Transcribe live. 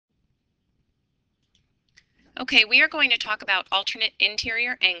Okay, we are going to talk about alternate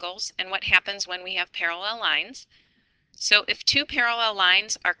interior angles and what happens when we have parallel lines. So if two parallel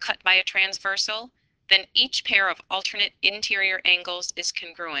lines are cut by a transversal, then each pair of alternate interior angles is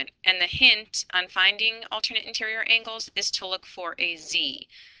congruent. And the hint on finding alternate interior angles is to look for a Z.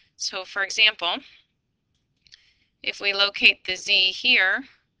 So for example, if we locate the Z here,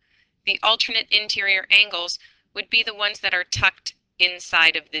 the alternate interior angles would be the ones that are tucked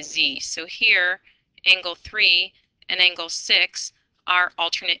inside of the Z. So here, angle 3 and angle 6 are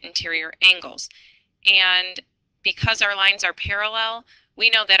alternate interior angles. And because our lines are parallel, we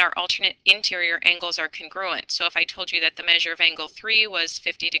know that our alternate interior angles are congruent. So if I told you that the measure of angle 3 was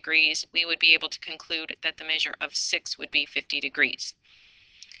 50 degrees, we would be able to conclude that the measure of 6 would be 50 degrees.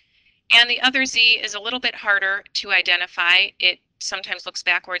 And the other Z is a little bit harder to identify. It sometimes looks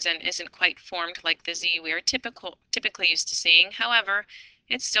backwards and isn't quite formed like the Z we are typically used to seeing. However,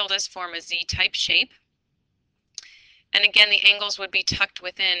 it still does form a Z-type shape. And again, the angles would be tucked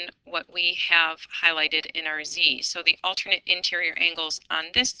within what we have highlighted in our Z. So the alternate interior angles on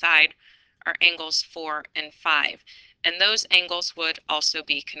this side are angles 4 and 5. And those angles would also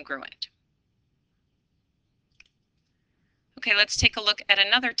be congruent. Okay, let's take a look at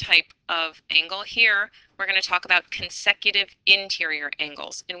another type of angle. Here, we're going to talk about consecutive interior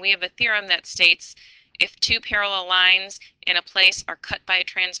angles. And we have a theorem that states if two parallel lines in a place are cut by a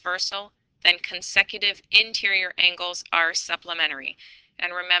transversal, then consecutive interior angles are supplementary.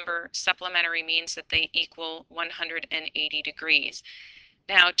 And remember, supplementary means that they equal 180 degrees.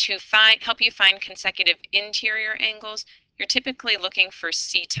 Now, to help you find consecutive interior angles, you're typically looking for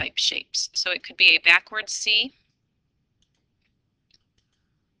C-type shapes. So it could be a backward C,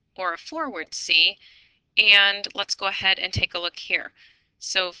 or a forward C, and let's go ahead and take a look here.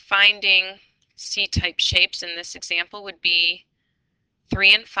 So finding C-type shapes in this example would be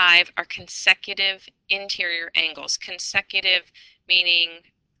 3 and 5 are consecutive interior angles. Consecutive meaning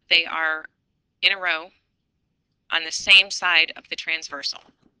they are in a row on the same side of the transversal.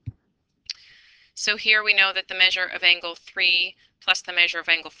 So here we know that the measure of angle 3 plus the measure of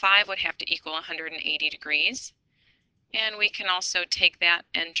angle 5 would have to equal 180 degrees. And we can also take that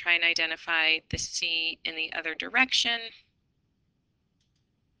and try and identify the C in the other direction,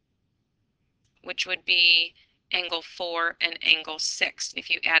 which would be angle 4 and angle 6. If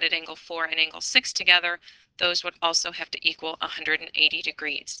you added angle 4 and angle 6 together, those would also have to equal 180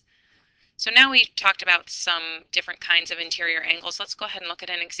 degrees. So now we've talked about some different kinds of interior angles. Let's go ahead and look at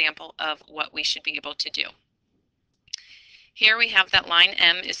an example of what we should be able to do. Here we have that line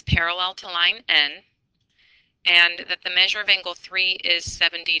M is parallel to line N, and that the measure of angle 3 is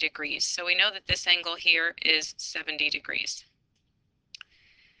 70 degrees. So we know that this angle here is 70 degrees.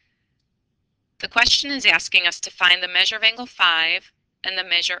 The question is asking us to find the measure of angle 5 and the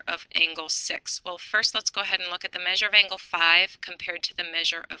measure of angle 6. Well, first let's go ahead and look at the measure of angle 5 compared to the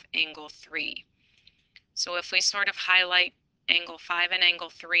measure of angle 3. So if we sort of highlight angle 5 and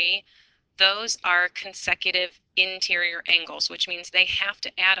angle 3, those are consecutive interior angles, which means they have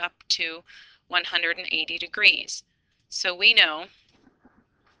to add up to 180 degrees. So we know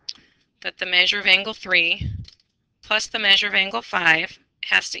that the measure of angle 3 plus the measure of angle 5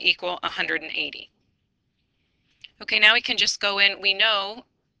 has to equal 180. Okay, now we can just go in. We know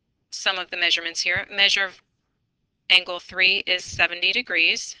some of the measurements here. Measure of angle 3 is 70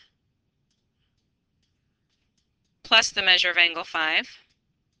 degrees plus the measure of angle 5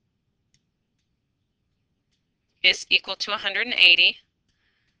 is equal to 180.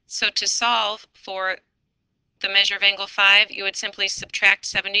 So to solve for the measure of angle 5, you would simply subtract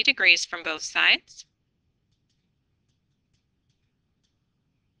 70 degrees from both sides.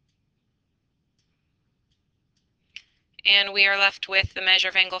 And we are left with the measure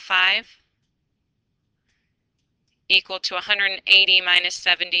of angle 5 equal to 180 minus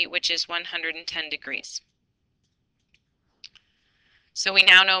 70, which is 110 degrees. So we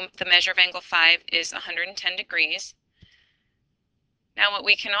now know the measure of angle 5 is 110 degrees. Now what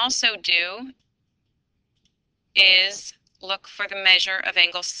we can also do is look for the measure of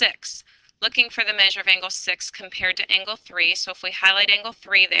angle 6. Looking for the measure of angle 6 compared to angle 3. So if we highlight angle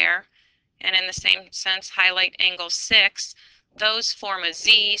 3 there, and in the same sense highlight angle 6, those form a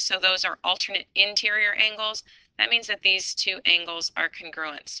Z, so those are alternate interior angles. That means that these two angles are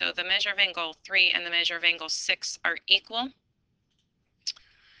congruent. So the measure of angle 3 and the measure of angle 6 are equal.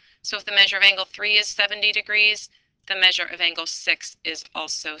 So if the measure of angle 3 is 70 degrees, the measure of angle 6 is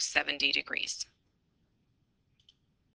also 70 degrees.